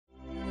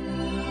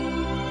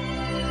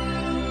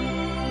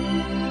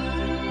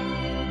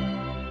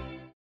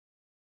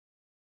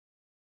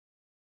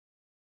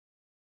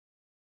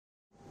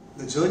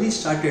journey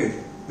started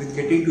with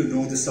getting to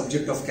know the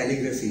subject of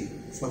calligraphy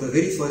for the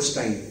very first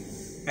time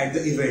at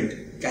the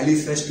event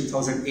CalliFest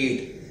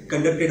 2008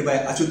 conducted by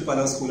Achut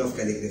Palav School of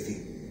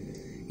Calligraphy.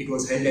 It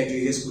was held at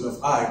JJ School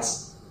of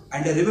Arts,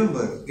 and I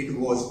remember it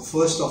was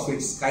first of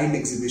its kind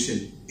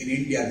exhibition in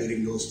India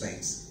during those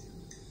times.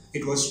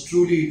 It was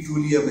truly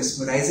a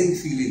mesmerizing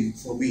feeling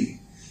for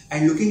me,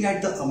 and looking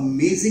at the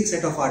amazing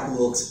set of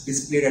artworks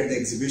displayed at the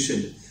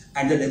exhibition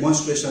and the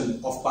demonstration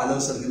of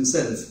Palav sir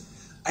himself,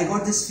 I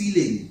got this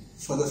feeling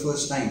for the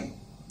first time.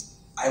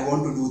 I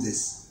want to do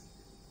this.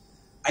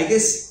 I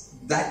guess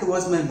that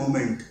was my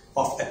moment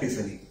of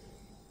epiphany.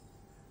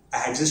 I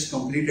had just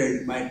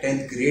completed my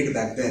 10th grade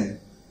back then.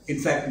 In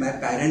fact, my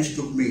parents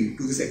took me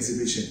to this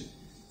exhibition,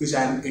 which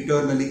I am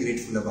eternally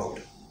grateful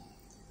about.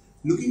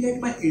 Looking at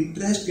my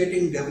interest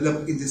getting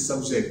developed in this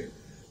subject,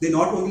 they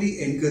not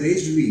only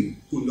encouraged me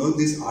to learn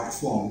this art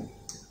form,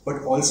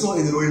 but also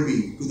enrolled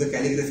me to the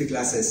calligraphy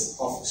classes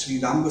of Sri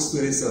Ram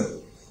Kasturi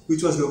sir,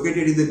 which was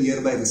located in the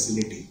nearby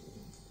vicinity.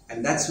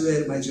 And that's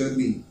where my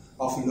journey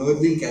of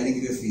learning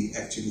calligraphy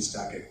actually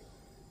started.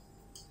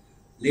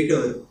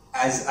 Later,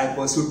 as I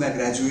pursued my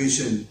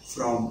graduation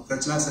from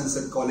Rachna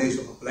Sansad College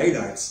of Applied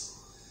Arts,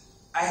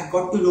 I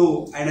got to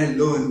know and I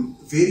learned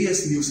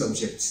various new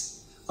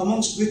subjects,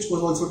 amongst which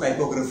was also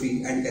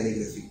typography and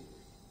calligraphy.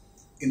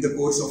 In the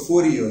course of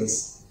 4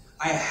 years,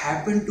 I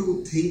happened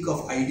to think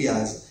of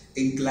ideas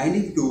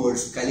inclining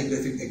towards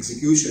calligraphic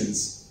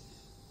executions,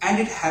 and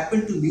it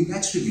happened to me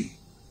naturally.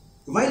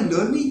 While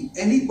learning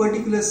any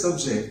particular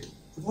subject,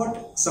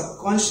 what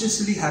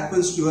subconsciously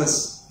happens to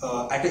us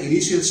at an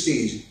initial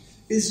stage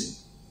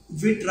is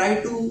we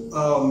try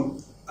to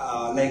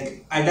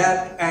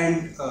adapt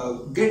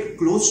and get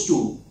close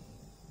to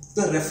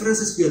the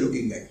references we are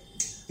looking at.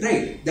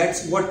 Right,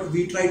 that's what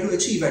we try to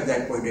achieve at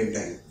that point in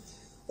time.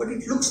 But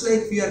it looks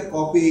like we are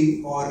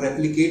copying or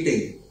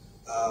replicating,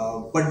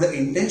 but the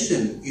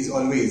intention is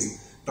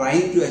always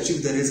trying to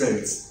achieve the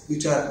results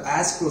which are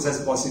as close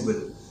as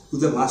possible to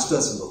the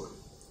master's work.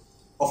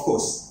 Of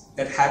course,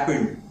 that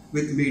happened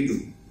with me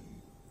too.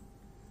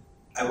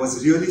 I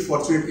was really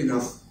fortunate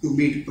enough to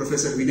meet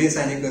Professor Vinay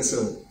Sainekar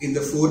sir in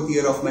the 4th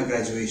year of my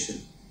graduation.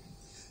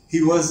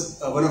 He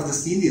was one of the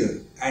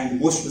senior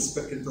and most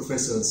respected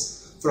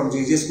professors from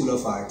JJ School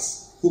of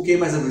Arts who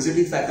came as a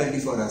visiting faculty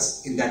for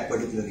us in that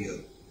particular year.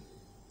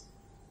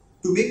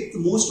 To make the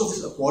most of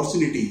this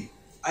opportunity,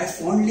 I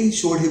fondly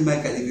showed him my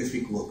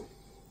calligraphic work.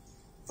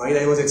 While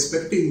I was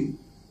expecting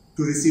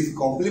to receive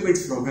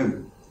compliments from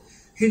him,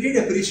 he did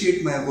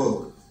appreciate my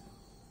work,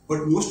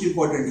 but most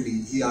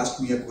importantly, he asked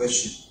me a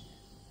question.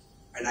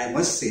 And I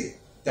must say,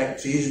 that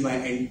changed my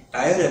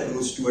entire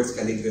approach towards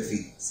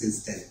calligraphy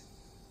since then.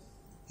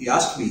 He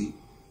asked me,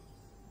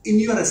 in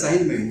your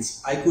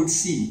assignments, I could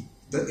see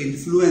the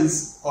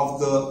influence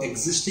of the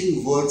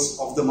existing works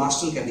of the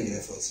master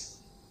calligraphers.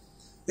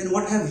 Then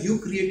what have you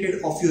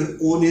created of your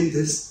own in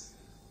this?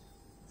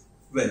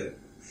 Well,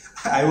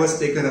 I was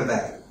taken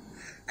aback.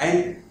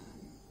 And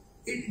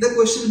the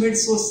question made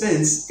so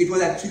sense, it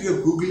was actually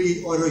a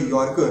googly or a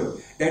Yorker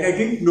that I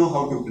didn't know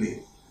how to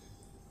play.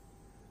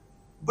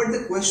 But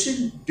the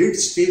question did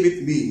stay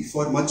with me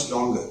for much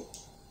longer.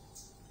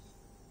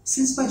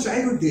 Since my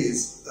childhood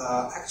days,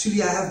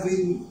 actually I have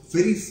been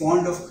very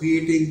fond of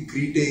creating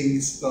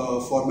greetings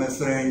for my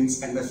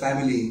friends and my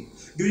family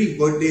during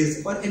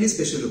birthdays or any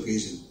special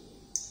occasion.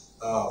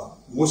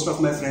 Most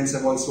of my friends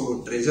have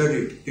also treasured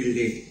it till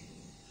date.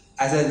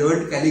 As I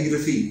learned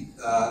calligraphy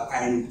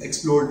and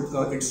explored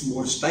its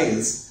more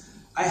styles,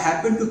 I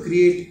happened to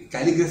create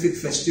calligraphic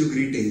festive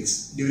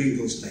greetings during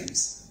those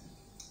times.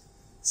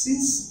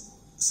 Since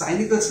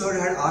Sainekar sir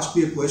had asked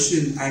me a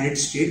question and it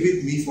stayed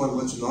with me for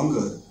much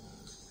longer,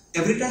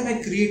 every time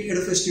I created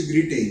a festive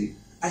greeting,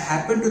 I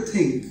happened to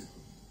think,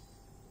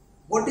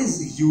 what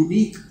is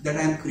unique that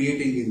I am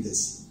creating in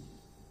this?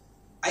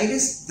 I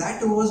guess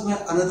that was my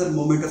another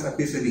moment of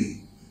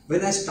epiphany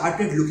when I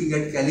started looking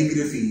at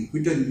calligraphy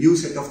with a new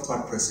set of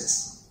thought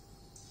process.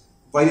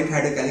 While it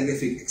had a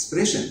calligraphic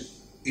expression,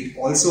 it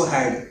also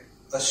had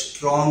a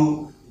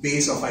strong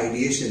base of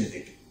ideation in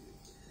it.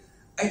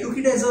 I took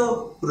it as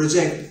a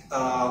project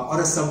or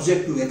a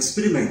subject to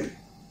experiment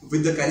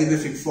with the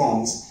calligraphic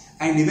forms,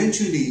 and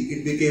eventually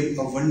it became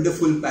a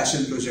wonderful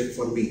passion project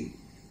for me,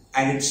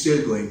 and it's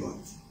still going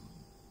on.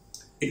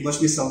 It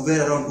must be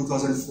somewhere around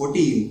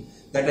 2014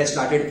 that I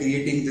started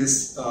creating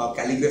this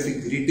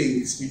calligraphic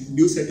greetings with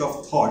new set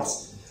of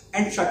thoughts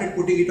and started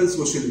putting it on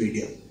social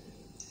media.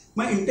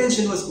 My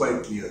intention was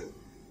quite clear.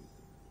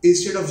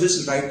 Instead of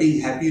just writing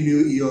Happy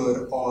New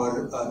Year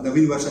or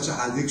Naveen Varshacha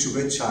Hardik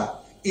Shubhechha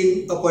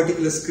in a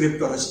particular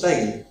script or a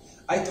style,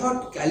 I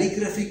thought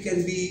calligraphy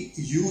can be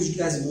used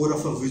as more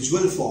of a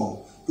visual form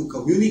to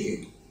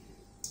communicate.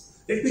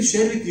 Let me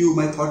share with you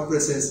my thought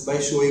process by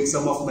showing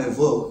some of my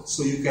work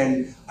so you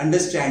can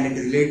understand and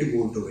relate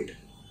more to it.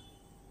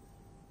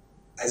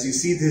 As you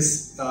see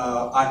this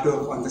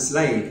artwork on the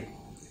slide,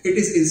 it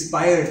is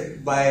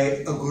inspired by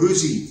a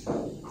Guruji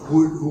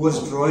who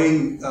was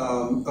drawing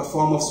a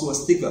form of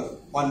swastika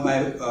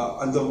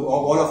on the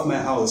wall of my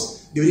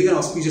house during an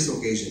auspicious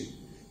occasion.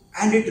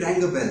 and it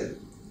rang a bell.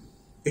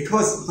 It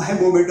was my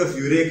moment of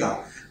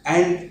eureka,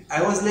 and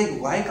I was like,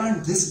 why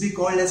can't this be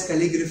called as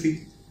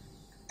calligraphy?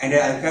 And I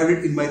archived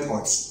it in my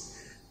thoughts.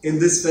 In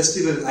this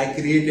festival, I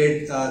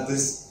created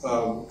this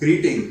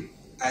greeting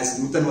as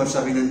Nutan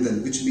Varsha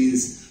Vinandan, which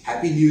means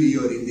Happy New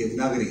Year in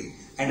Devanagari.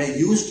 And I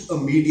used a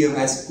medium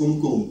as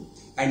kumkum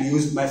and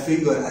used my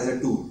finger as a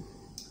tool.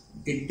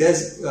 It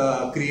does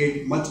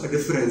create much a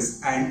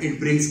difference, and it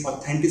brings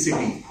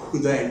authenticity to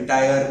the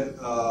entire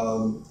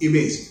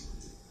image.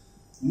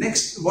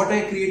 Next, what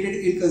I created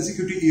in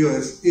consecutive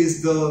years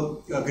is the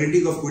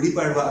greeting of Gudi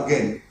Padwa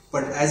again.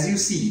 But as you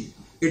see,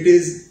 it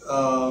is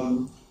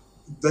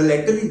the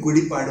lettering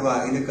Gudi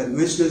Padwa in a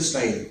conventional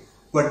style,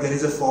 but there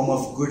is a form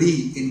of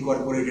Gudi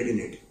incorporated in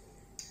it.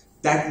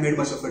 That made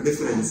much of a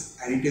difference,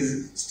 and it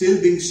is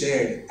still being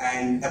shared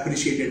and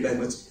appreciated by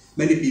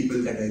many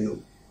people that I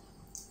know.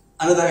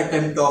 Another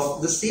attempt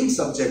of the same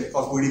subject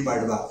of Gudi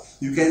Padwa.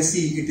 You can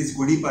see it is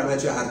Gudi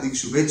Padwa Cha Hardik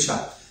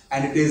Shubhechha,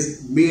 and it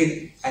is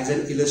made as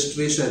an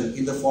illustration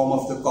in the form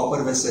of the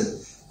copper vessel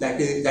that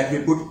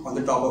we put on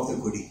the top of the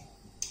Gudi.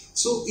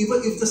 So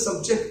even if the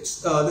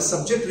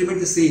subject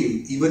remained the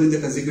same, even in the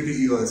consecutive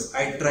years,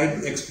 I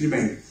tried to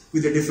experiment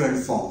with the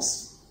different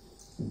forms.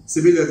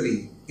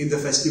 Similarly, in the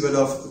festival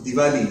of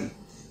Diwali,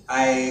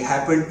 I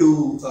happened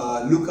to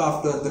look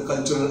after the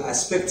cultural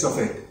aspects of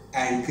it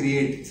and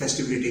create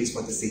festive greetings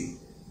for the same.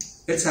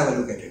 Let's have a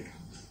look at it.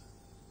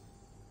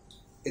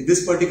 In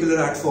this particular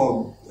art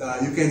form,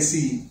 you can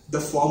see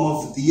the form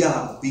of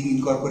diya being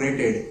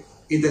incorporated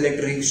in the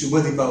lettering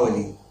Shubha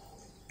Deepavali.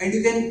 And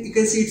you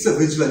can see it's a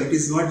visual. It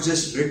is not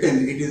just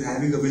written, it is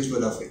having a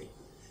visual of it.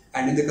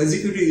 And in the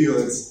consecutive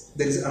years,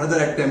 there is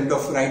another attempt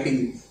of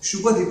writing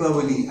Shubha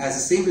Deepavali as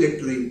the same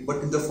lettering,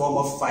 but in the form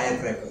of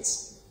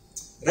firecrackers.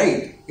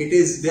 Right?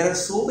 There are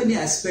so many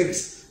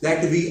aspects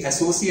that we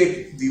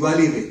associate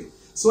Diwali with.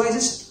 So I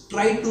just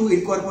tried to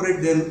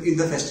incorporate them in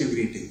the festive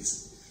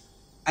greetings.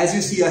 As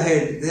you see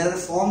ahead, there are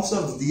forms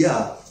of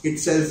diya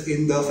itself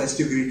in the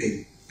festive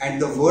greeting,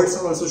 and the words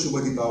are also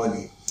Shubha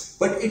Deepavali.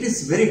 But it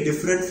is very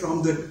different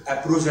from the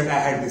approach that I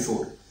had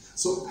before.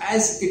 So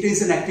as it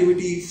is an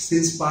activity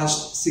since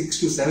past 6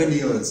 to 7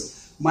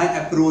 years, my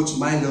approach,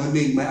 my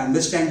learning, my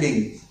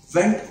understanding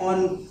went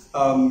on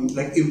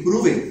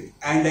improving,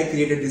 and I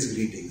created these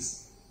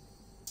greetings.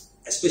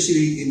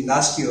 Especially in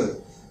last year,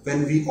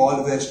 when we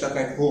all were stuck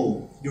at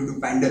home due to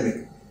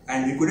pandemic,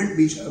 and we couldn't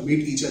meet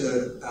each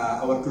other,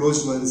 our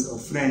close ones or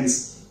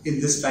friends in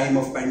this time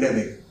of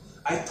pandemic,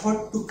 I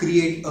thought to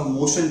create a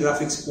motion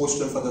graphics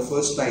poster for the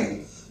first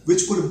time,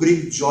 which could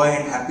bring joy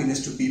and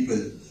happiness to people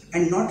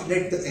and not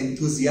let the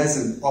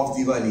enthusiasm of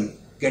Diwali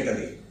get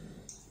away.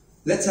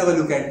 Let's have a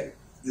look at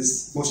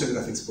this motion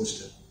graphics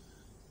poster.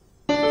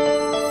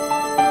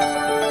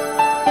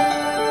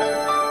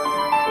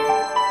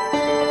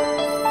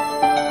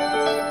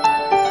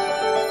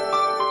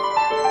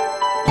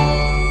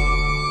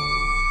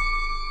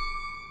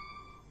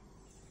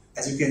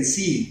 As you can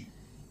see,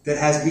 there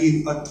has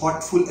been a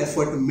thoughtful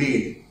effort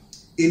made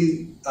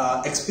in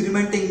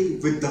experimenting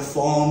with the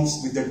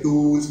forms, with the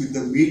tools, with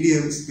the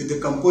mediums, with the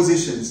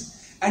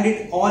compositions, and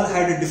it all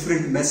had a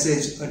different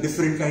message, a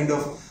different kind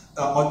of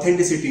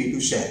authenticity to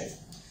share.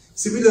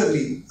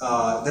 Similarly,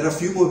 there are a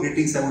few more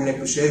greetings I would like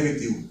to share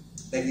with you.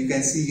 Like you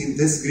can see in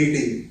this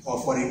greeting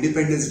for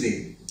Independence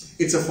Day,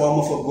 it's a form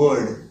of a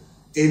bird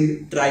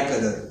in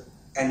tricolor,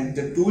 and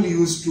the tool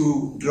used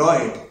to draw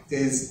it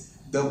is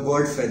the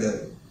bird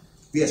feather.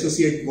 We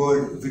associate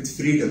bird with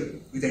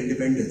freedom, with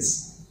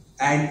independence,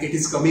 and it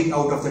is coming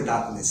out of the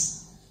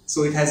darkness.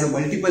 So it has a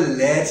multiple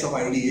layers of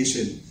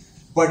ideation,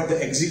 but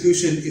the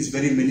execution is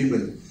very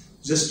minimal.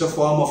 Just a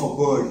form of a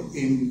bird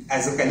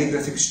as a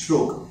calligraphic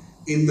stroke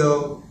in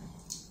the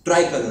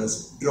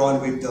tricolors drawn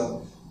with the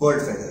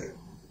bird feather.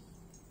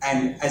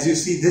 And as you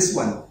see this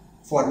one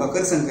for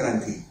Makar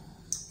Sankranti,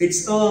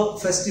 it's a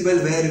festival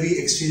where we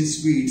exchange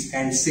sweets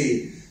and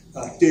say,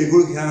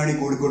 "Tegul khya ani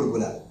god god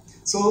bola."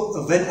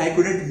 So when I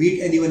couldn't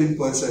meet anyone in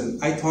person,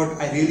 I thought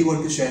I really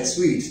want to share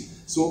sweets.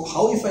 So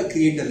how if I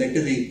create a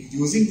lettering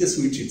using the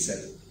sweets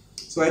itself?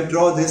 So I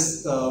draw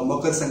this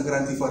Makar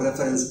Sankranti for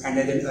reference, and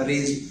I then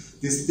arrange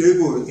this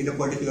Tilgur in a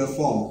particular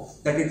form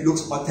that it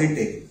looks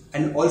authentic.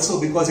 And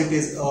also because it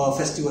is a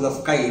festival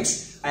of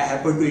kites, I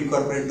happen to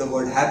incorporate the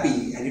word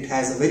happy, and it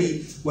has a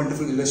very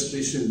wonderful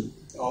illustration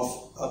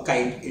of a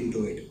kite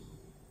into it.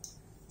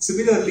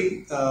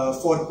 Similarly,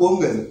 for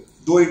Pongal,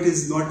 though it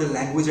is not the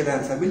language that I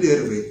am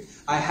familiar with,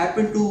 I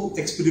happen to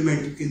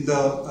experiment in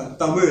the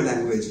Tamil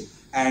language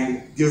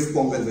and give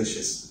Pongal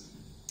wishes.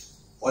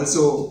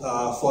 Also,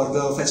 for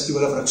the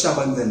festival of Raksha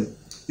Bandhan,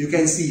 you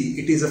can see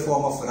it is a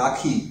form of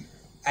Rakhi,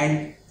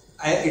 and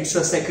it's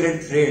a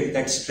sacred thread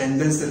that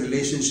strengthens the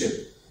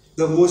relationship,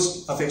 the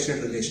most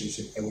affectionate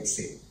relationship, I would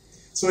say.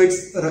 So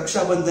it's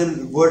Raksha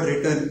Bandhan word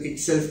written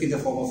itself in the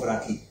form of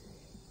Rakhi.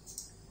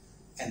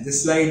 And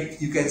this slide,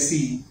 you can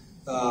see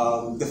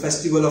the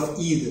festival of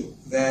Eid,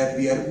 where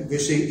we are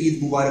wishing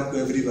Eid Mubarak to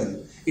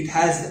everyone. It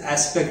has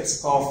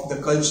aspects of the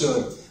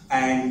culture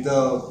and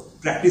the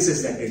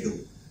practices that they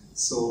do.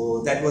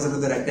 So that was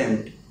another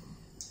attempt.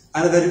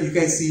 Another you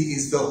can see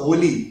is the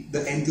Holi,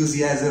 the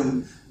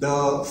enthusiasm,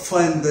 the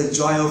fun, the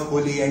joy of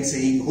Holi and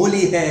saying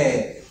Holi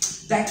hai.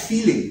 That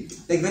feeling,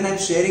 like when I'm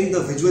sharing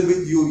the visual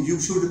with you, you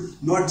should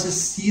not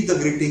just see the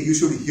greeting, you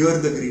should hear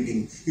the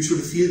greeting, you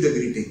should feel the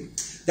greeting.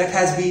 That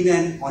has been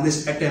an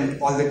honest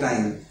attempt all the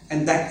time,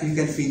 and that you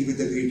can feel with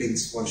the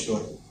greetings for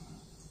sure.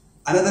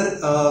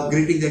 Another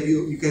greeting that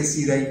you can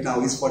see right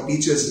now is for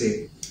Teachers'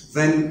 Day.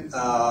 When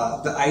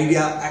the idea,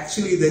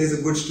 actually there is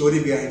a good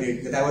story behind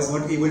it, that I was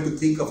not able to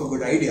think of a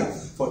good idea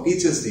for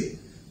Teachers' Day.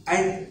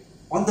 And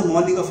on the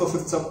morning of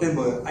 5th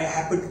September, I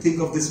happened to think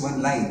of this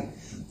one line,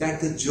 that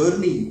the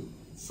journey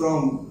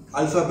from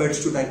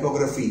alphabets to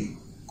typography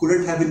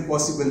couldn't have been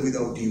possible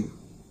without you.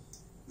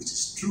 Which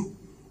is true.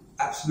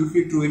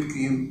 Absolutely true. It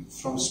came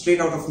from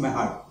straight out of my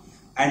heart.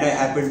 And I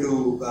happened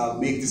to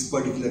make this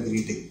particular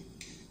greeting.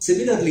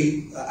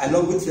 Similarly,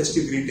 along with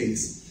festive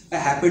greetings, I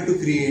happened to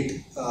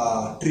create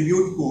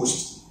tribute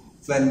posts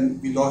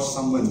when we lost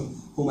someone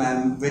whom I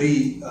am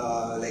very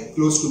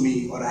close to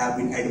me, or I have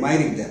been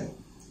admiring them.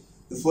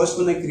 The first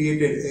one I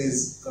created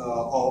is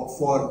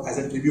as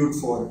a tribute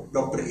for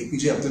Dr.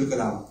 APJ Abdul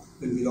Kalam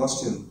when we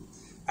lost him,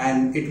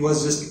 and it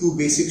was just 2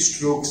 basic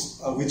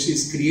strokes which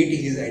is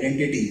creating his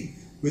identity,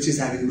 which is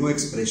having no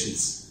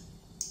expressions,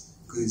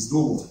 because he's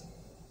no more.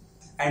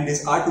 And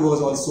his art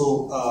was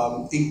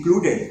also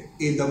included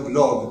in the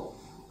blog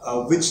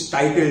which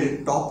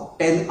titled Top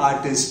 10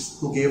 Artists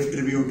Who Gave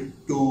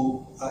Tribute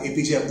to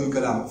APJ Abdul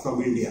Kalam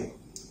from India.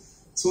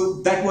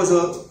 So that was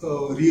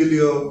really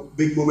a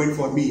big moment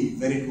for me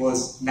when it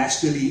was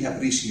nationally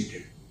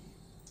appreciated.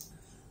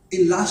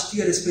 In last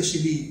year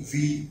especially,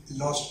 we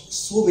lost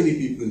so many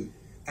people,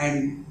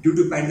 and due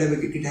to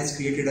pandemic it has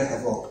created a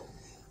havoc.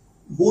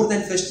 More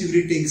than festive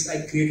greetings,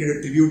 I created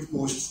a tribute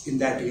post in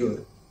that year.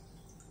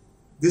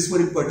 This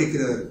one in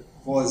particular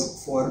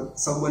was for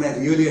someone I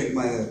really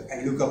admire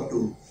and look up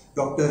to,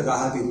 Dr.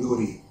 Rahat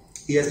Indori.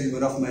 He has been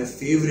one of my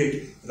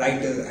favorite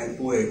writer and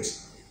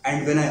poets.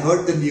 And when I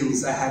heard the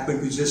news, I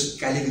happened to just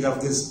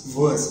calligraph this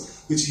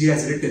verse which he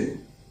has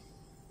written.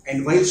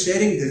 And while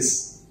sharing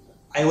this,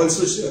 I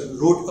also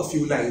wrote a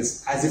few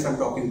lines as if I'm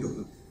talking to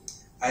him.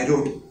 I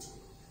wrote,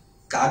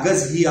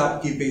 "कागज ही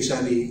आपकी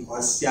पेशानी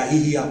और स्याही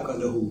ही आपका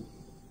लहू,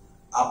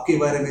 आपके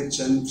बारे में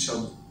चंद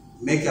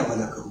शब्द मैं क्या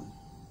भला कहूँ."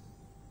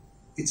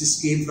 It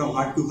just came from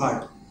heart to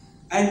heart.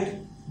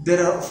 And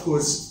there are of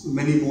course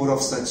many more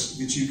of such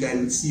which you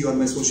can see on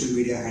my social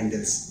media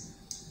handles.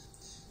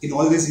 In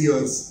all these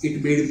years,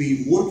 it made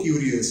me more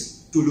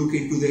curious to look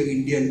into the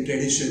Indian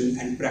tradition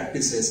and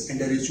practices and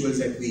the rituals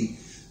that we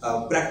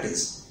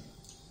practice.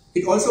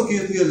 It also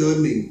gave me a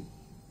learning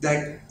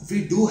that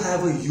we do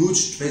have a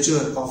huge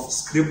treasure of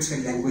scripts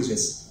and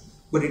languages,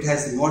 but it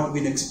has not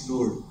been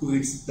explored to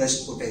its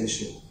best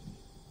potential.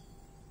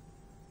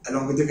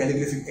 Along with the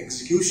calligraphic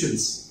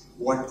executions,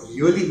 what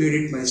really made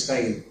it my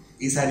style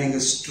is having a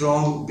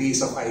strong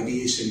base of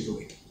ideation to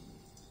it.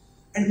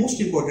 And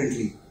most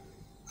importantly,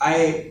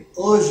 I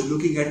urge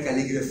looking at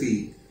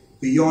calligraphy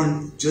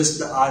beyond just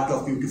the art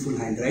of beautiful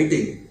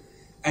handwriting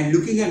and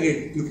looking at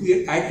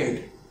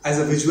it as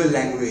a visual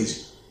language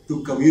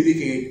to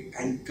communicate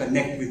and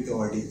connect with the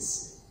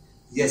audience.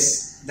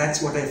 Yes,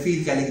 that's what I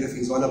feel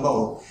calligraphy is all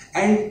about.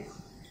 And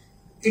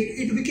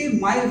it became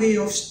my way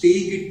of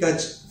staying in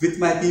touch with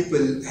my people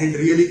and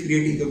really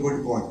creating a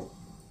good bond.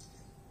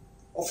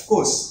 Of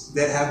course,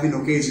 there have been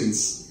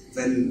occasions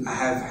when I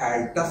have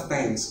had tough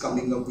times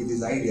coming up with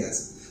these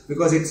ideas,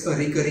 because it's a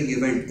recurring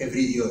event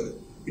every year.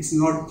 It's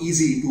not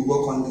easy to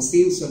work on the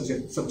same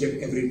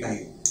subject every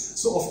time.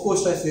 So of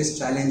course I face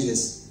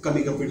challenges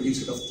coming up with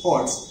these sort of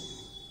thoughts.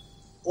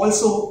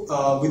 Also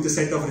with the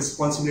set of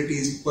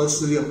responsibilities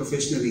personally or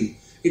professionally,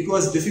 it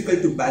was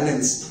difficult to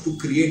balance to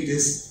create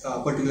this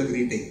particular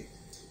greeting.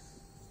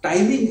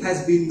 Timing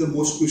has been the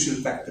most crucial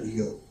factor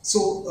here.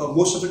 So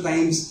most of the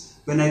times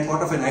when I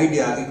thought of an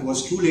idea, it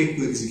was too late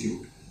to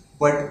execute.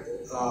 But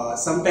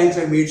sometimes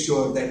I made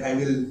sure that I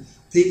will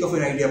think of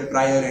an idea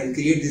prior and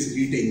create these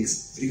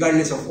greetings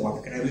regardless of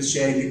what, and I will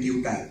share in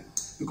due time.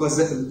 Because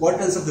the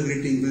importance of the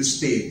greeting will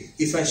stay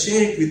if I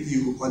share it with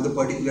you on the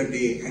particular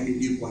day and in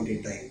due point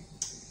in time.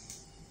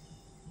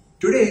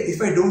 Today,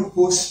 if I don't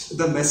post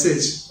the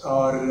message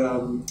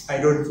or I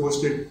don't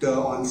post it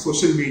on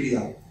social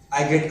media,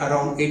 I get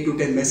around 8 to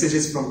 10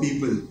 messages from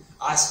people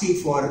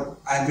asking for,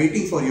 "I'm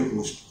waiting for your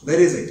post. Where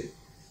is it?"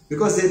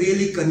 Because they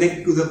really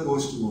connect to the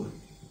post more.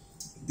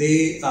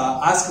 They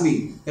ask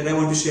me that I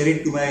want to share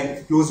it to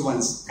my close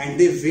ones, and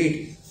they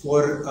wait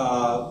for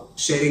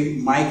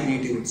sharing my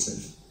creative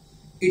itself.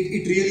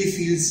 It really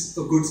feels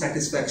a good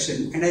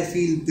satisfaction, and I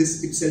feel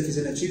this itself is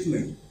an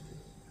achievement.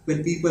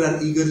 When people are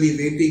eagerly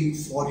waiting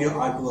for your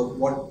artwork,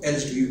 what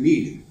else do you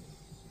need?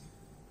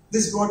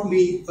 This brought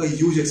me a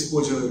huge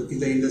exposure in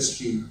the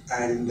industry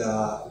and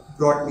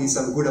brought me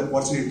some good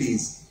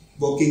opportunities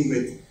working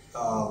with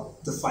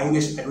the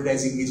finest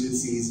advertising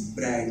agencies,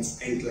 brands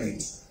and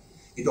clients.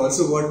 It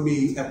also got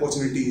me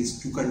opportunities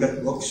to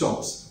conduct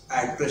workshops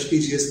at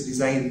prestigious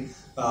design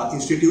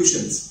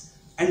institutions,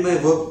 and my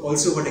work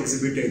also got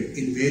exhibited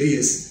in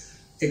various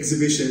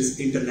exhibitions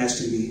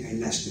internationally and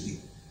nationally.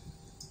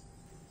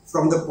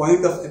 From the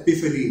point of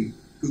epiphany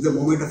to the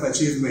moment of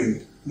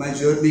achievement, my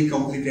journey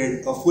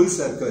completed a full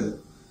circle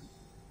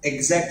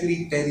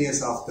exactly 10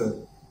 years after,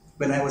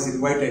 when I was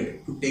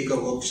invited to take a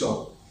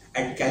workshop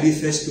at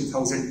Callifest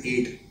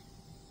 2018,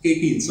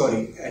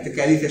 at the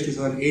Callifest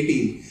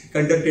 2018,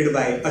 conducted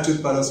by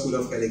Achut Pala School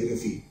of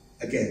Calligraphy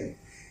again.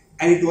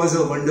 And it was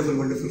a wonderful,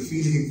 wonderful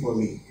feeling for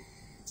me.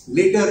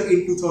 Later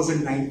in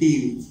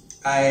 2019,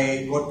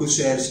 I got to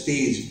share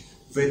stage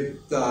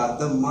with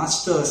the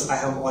masters I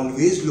have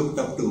always looked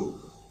up to,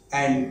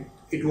 and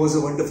it was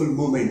a wonderful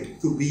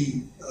moment to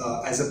be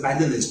as a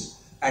panelist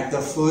at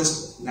the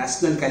first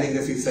National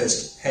Calligraphy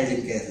Fest held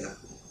in Kerala.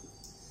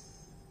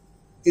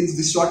 In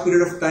this short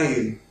period of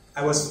time,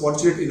 I was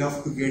fortunate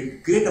enough to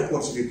get great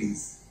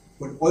opportunities,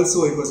 but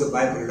also it was a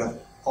byproduct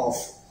of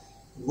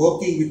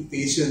working with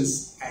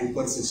patience and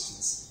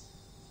persistence.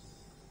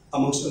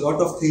 Amongst a lot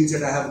of things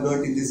that I have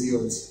learned in these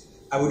years,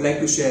 I would like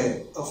to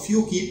share a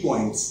few key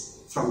points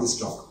from this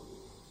talk.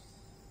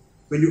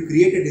 When you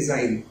create a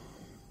design,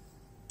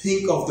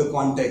 think of the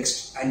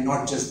context and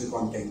not just the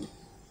content.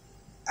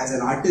 As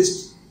an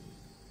artist,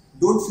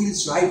 don't feel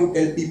shy to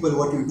tell people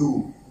what you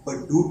do,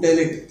 but do tell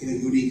it in a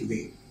unique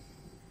way.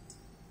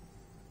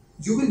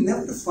 You will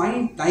never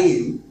find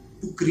time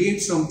to create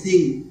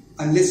something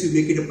unless you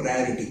make it a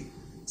priority.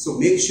 So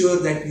make sure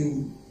that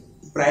you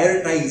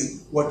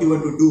prioritize what you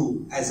want to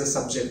do as a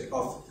subject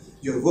of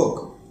your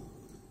work.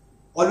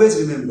 Always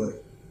remember,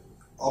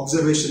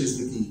 observation is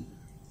the key.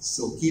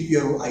 So keep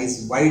your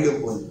eyes wide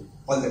open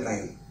all the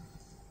time.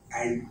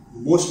 And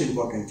most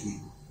importantly,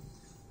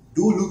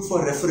 do look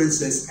for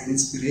references and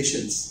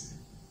inspirations,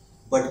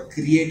 but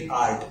create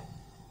art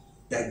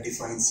that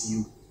defines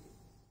you.